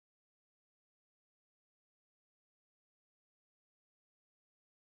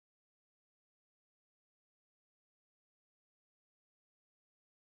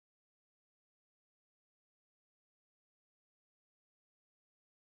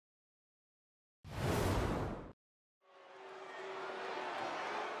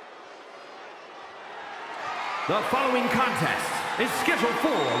The following contest is scheduled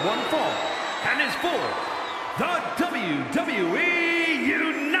for one fall and is for the WWE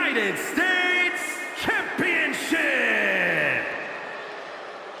United States Championship.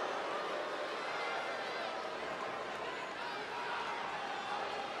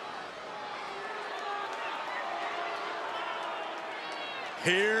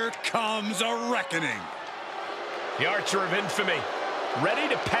 Here comes a reckoning. The Archer of Infamy, ready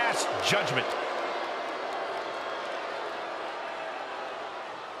to pass judgment.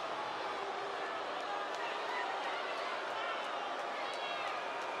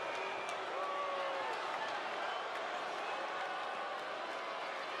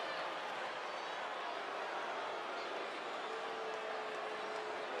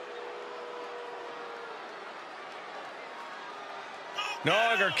 No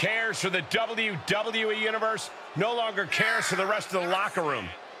longer cares for the WWE Universe, no longer cares for the rest of the locker room.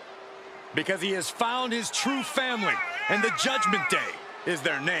 Because he has found his true family, and the Judgment Day is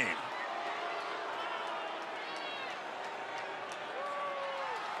their name.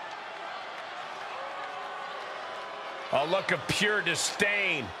 A look of pure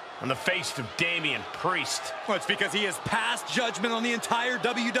disdain on the face of Damian Priest. Well, it's because he has passed judgment on the entire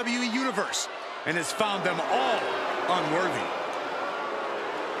WWE Universe and has found them all unworthy.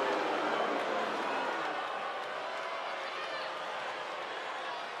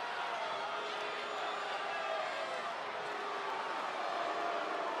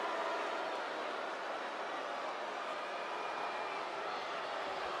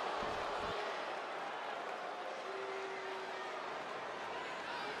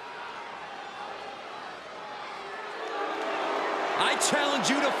 I challenge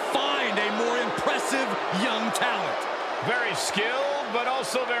you to find a more impressive young talent. Very skilled, but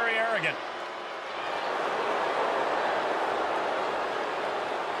also very arrogant.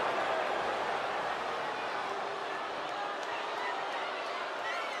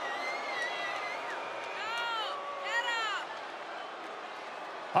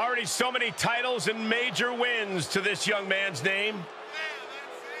 Already so many titles and major wins to this young man's name.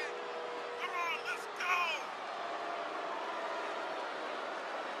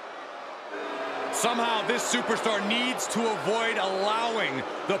 Somehow this superstar needs to avoid allowing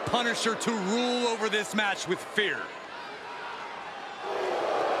the Punisher to rule over this match with fear.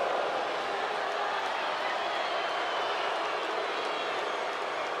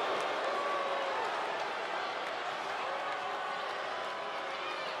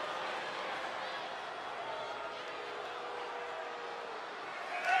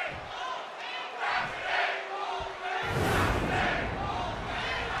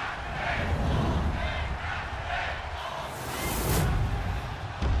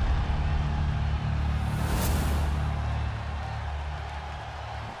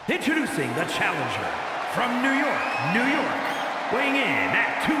 Introducing the challenger from New York, New York, weighing in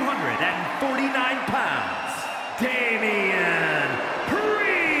at 249 pounds, Damian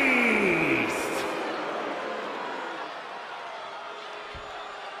Priest.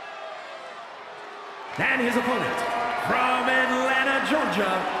 And his opponent from Atlanta,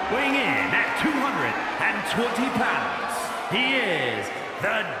 Georgia, weighing in at 220 pounds, he is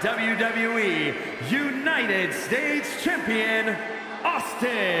the WWE United States Champion,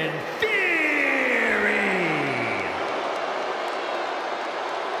 Austin Theory!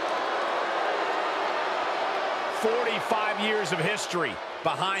 45 years of history.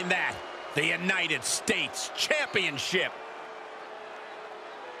 Behind that, the United States Championship.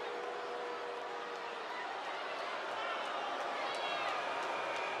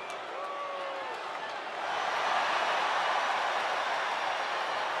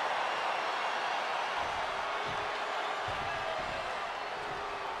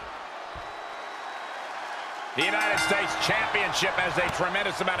 The United States Championship has a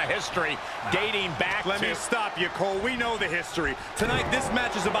tremendous amount of history dating back Let me stop you, Cole. We know the history. Tonight, this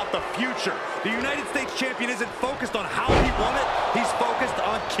match is about the future. The United States Champion isn't focused on how he won it. He's focused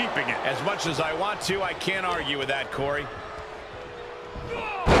on keeping it. As much as I want to, I can't argue with that, Corey.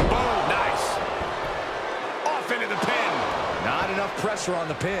 Boom, nice. Off into the pin. Not enough pressure on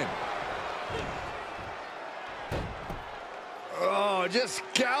the pin. Oh, just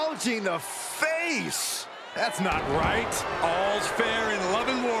gouging the face. That's not right. All's fair in love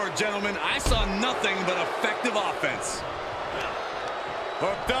and war, gentlemen. I saw nothing but effective offense.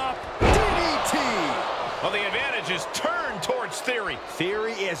 Hooked up. DDT. Well, the advantage is turned towards Theory.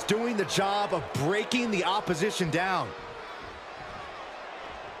 Theory is doing the job of breaking the opposition down.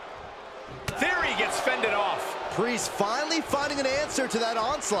 Theory gets fended off. Priest finally finding an answer to that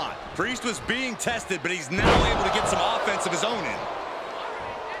onslaught. Priest was being tested, but he's now able to get some offense of his own in.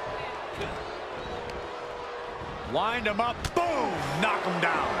 Wind him up. Boom! Knock him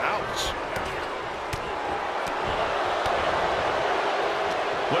down. Ouch.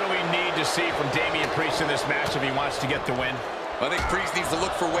 What do we need to see from Damian Priest in this match if he wants to get the win? I think Priest needs to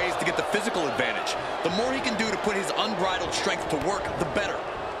look for ways to get the physical advantage. The more he can do to put his unbridled strength to work, the better.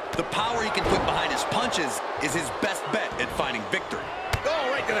 The power he can put behind his punches is his best bet at finding victory. Oh,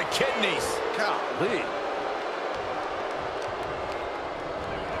 right to the kidneys. Golly.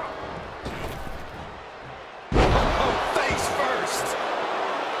 Oh, face first.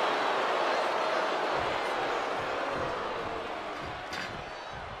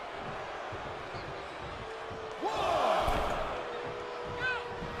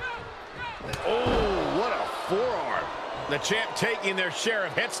 Oh, what a forearm. The champ taking their share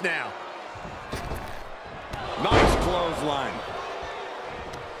of hits now. Nice clothesline.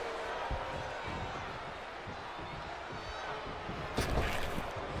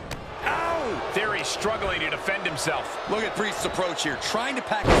 Ow! There he's struggling to defend himself. Look at Priest's approach here, trying to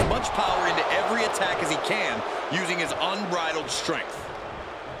pack as much power into every attack as he can, using his unbridled strength.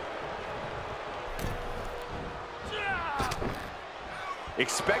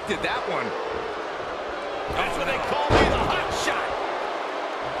 Expected that one. That's what they call me, the hot shot.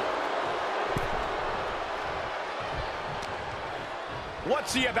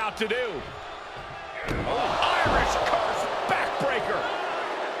 What's he about to do? Oh, Irish curse backbreaker.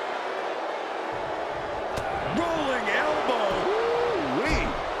 Rolling elbow. Woo-wee.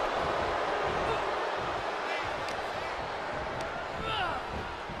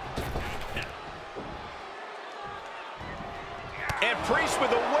 And Priest with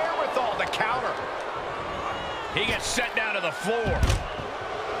the wherewithal to counter. He gets sent down to the floor.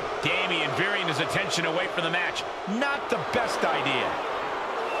 Damian veering his attention away from the match. Not the best idea.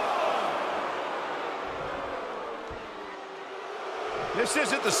 This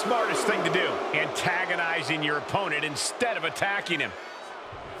isn't the smartest thing to do, antagonizing your opponent instead of attacking him.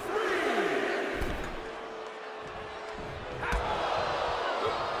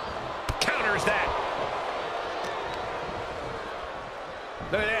 Counters that.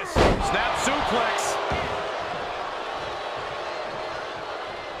 Look at this. Snap suplex.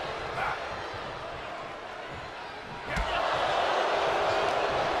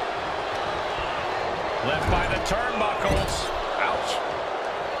 Left by the turnbuckles. Ouch.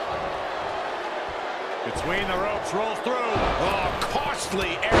 Between the ropes, rolls through. Oh,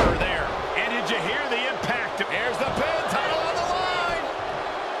 costly error there. And did you hear the impact? There's the pin, title on the line.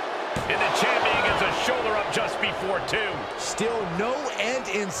 And the champion gets a shoulder up just before 2. Still no end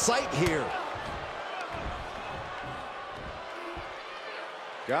in sight here.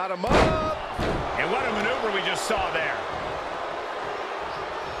 Got him up. And what a maneuver we just saw there.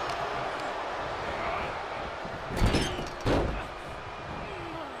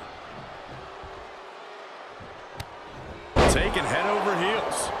 Taking head over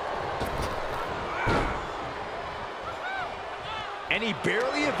heels. And he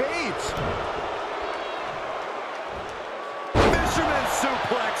barely evades. Fisherman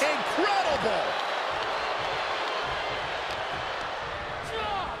suplex. Incredible.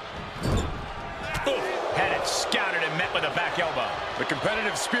 Oof, had it scouted and met with a back elbow. The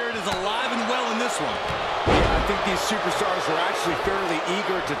competitive spirit is alive and well in this one. Yeah, I think these superstars were actually fairly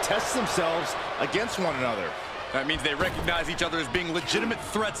eager to test themselves against one another. That means they recognize each other as being legitimate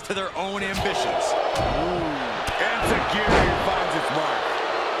threats to their own ambitions. Enziguri finds its mark.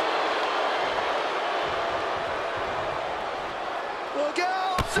 Look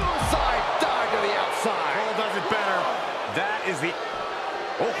out! Suicide dive to the outside. Cole does it better. That is the...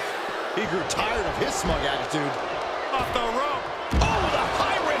 Oh, he grew tired of his smug attitude. Off the rope. Oh, the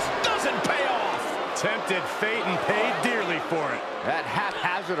high risk doesn't pay off. Tempted fate and paid dearly for it. That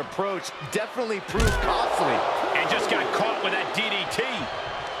haphazard approach definitely proved costly. And just got caught with that DDT.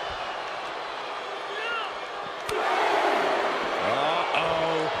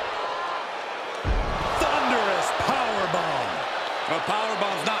 Uh-oh. Thunderous powerbomb. A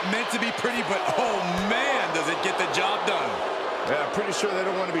powerbomb's not meant to be pretty, but oh man, does it get the job done. Yeah, I'm pretty sure they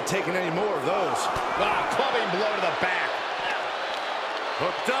don't want to be taking any more of those. Ah, clubbing blow to the back.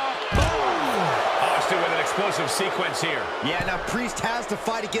 Hooked up. Austin with an explosive sequence here. Yeah, now Priest has to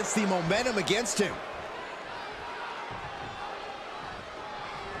fight against the momentum against him.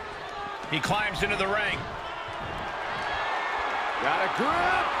 He climbs into the ring. Got a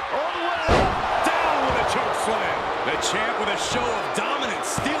grip. All the way up. Down with a choke slam. The champ with a show of dominance,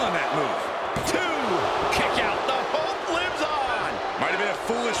 stealing that move. 2. Kick out. The hope lives on. Might have been a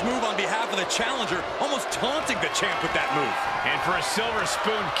foolish move on behalf of the challenger, almost taunting the champ with that move. And for a silver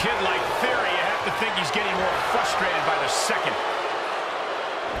spoon kid like Theory, you have to think he's getting more frustrated by the second.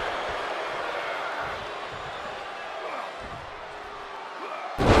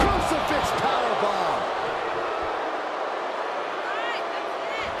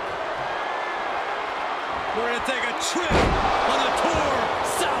 We're going to take a trip on the tour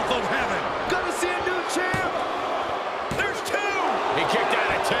south of heaven. Gonna see a new champ. There's two. He kicked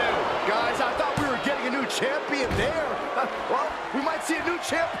out at 2. Guys, I thought we were getting a new champion there. Well, we might see a new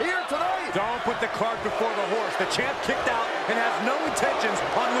champ here tonight. Don't put the cart before the horse. The champ kicked out and has no intentions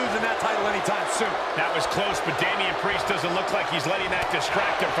on losing that title anytime soon. That was close, but Damian Priest doesn't look like he's letting that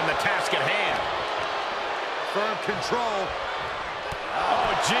distract him from the task at hand. Firm control.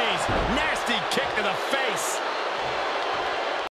 Oh, jeez. Nasty kick to